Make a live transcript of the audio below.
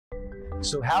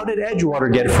So how did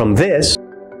Edgewater get from this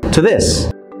to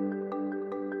this?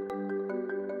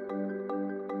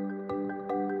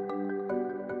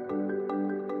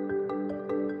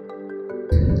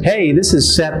 Hey, this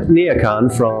is Sep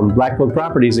Niakan from Blackbook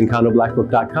Properties and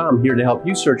CondoBlackbook.com, here to help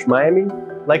you search Miami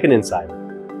like an insider.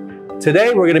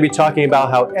 Today we're going to be talking about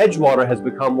how Edgewater has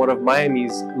become one of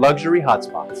Miami's luxury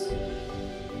hotspots.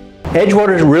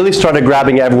 Edgewater really started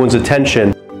grabbing everyone's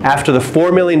attention after the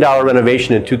 $4 million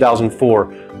renovation in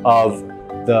 2004 of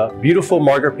the beautiful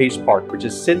Margaret Pace Park, which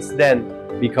has since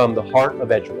then become the heart of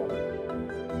Edgewater.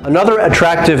 Another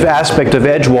attractive aspect of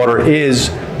Edgewater is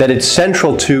that it's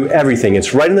central to everything.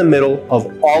 It's right in the middle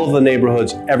of all of the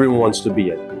neighborhoods everyone wants to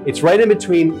be in. It's right in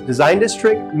between Design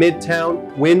District,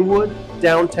 Midtown, Wynwood,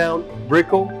 Downtown,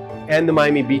 Brickell, and the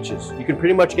Miami beaches. You can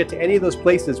pretty much get to any of those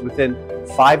places within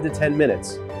 5 to 10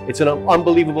 minutes. It's an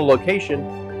unbelievable location,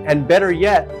 and better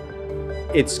yet,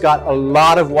 it's got a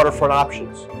lot of waterfront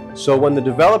options. So when the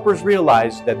developers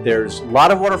realize that there's a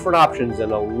lot of waterfront options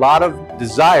and a lot of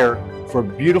desire for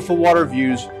beautiful water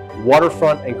views,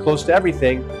 waterfront, and close to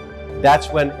everything, that's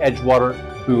when Edgewater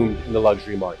boomed in the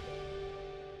luxury market.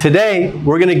 Today,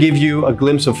 we're going to give you a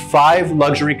glimpse of 5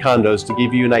 luxury condos to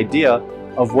give you an idea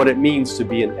of what it means to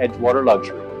be an Edgewater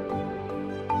luxury.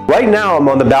 Right now, I'm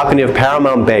on the balcony of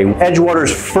Paramount Bay,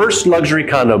 Edgewater's first luxury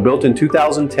condo built in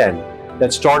 2010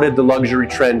 that started the luxury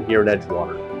trend here in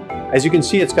Edgewater. As you can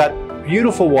see, it's got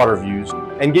beautiful water views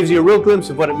and gives you a real glimpse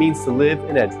of what it means to live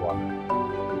in Edgewater.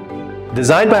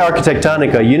 Designed by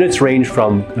Arquitectonica, units range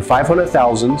from the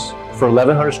 500,000s for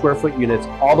 1,100 square foot units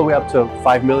all the way up to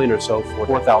 5 million or so for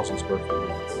 4,000 square foot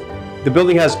units. The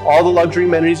building has all the luxury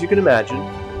amenities you can imagine,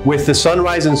 with the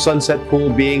sunrise and sunset pool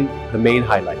being the main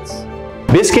highlights.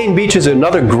 Biscayne Beach is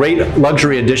another great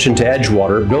luxury addition to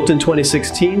Edgewater, built in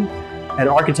 2016 and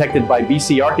architected by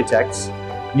BC Architects.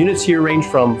 Units here range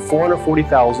from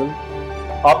 440,000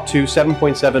 up to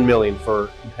 7.7 million for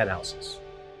penthouses.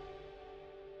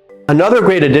 Another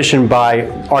great addition by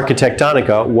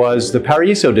Arquitectonica was the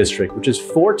Paraiso District, which is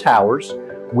 4 towers,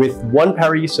 with one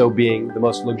Paraiso being the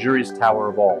most luxurious tower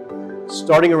of all,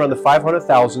 starting around the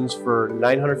 500,000s for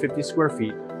 950 square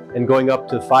feet and going up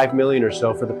to 5 million or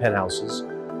so for the penthouses.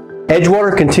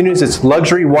 Edgewater continues its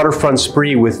luxury waterfront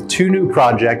spree with 2 new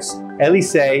projects,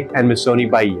 Elysee and Missoni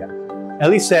Bahia.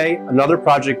 Elysee, another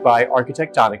project by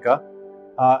Arquitectonica,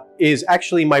 is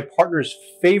actually my partner's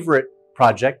favorite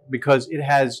project because it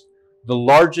has the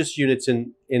largest units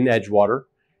in Edgewater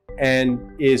and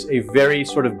is a very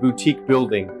sort of boutique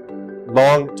building,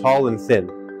 long, tall, and thin.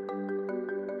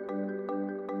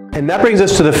 And that brings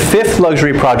us to the 5th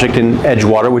luxury project in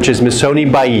Edgewater, which is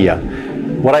Missoni Bahia.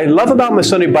 What I love about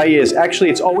Missoni Bahia is actually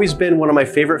it's always been one of my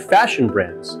favorite fashion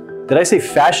brands. Did I say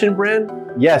fashion brand?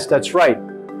 Yes, that's right.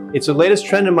 It's the latest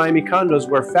trend in Miami condos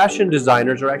where fashion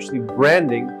designers are actually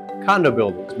branding condo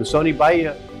buildings. Missoni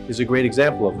Bahia is a great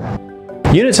example of that.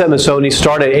 Units at Missoni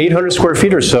start at 800 square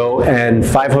feet or so and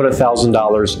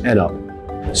 $500,000 and up.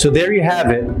 So there you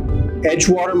have it.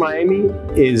 Edgewater Miami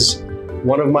is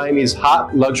one of Miami's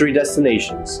hot luxury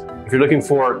destinations. If you're looking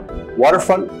for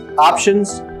waterfront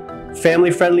options,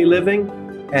 family-friendly living,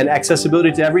 and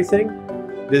accessibility to everything,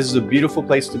 this is a beautiful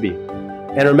place to be.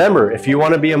 And remember, if you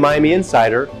want to be a Miami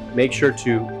insider, make sure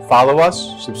to follow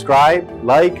us, subscribe,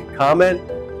 like, comment.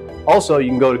 Also, you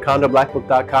can go to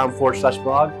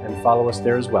CondoBlackbook.com/blog and follow us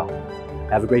there as well.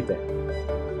 Have a great day.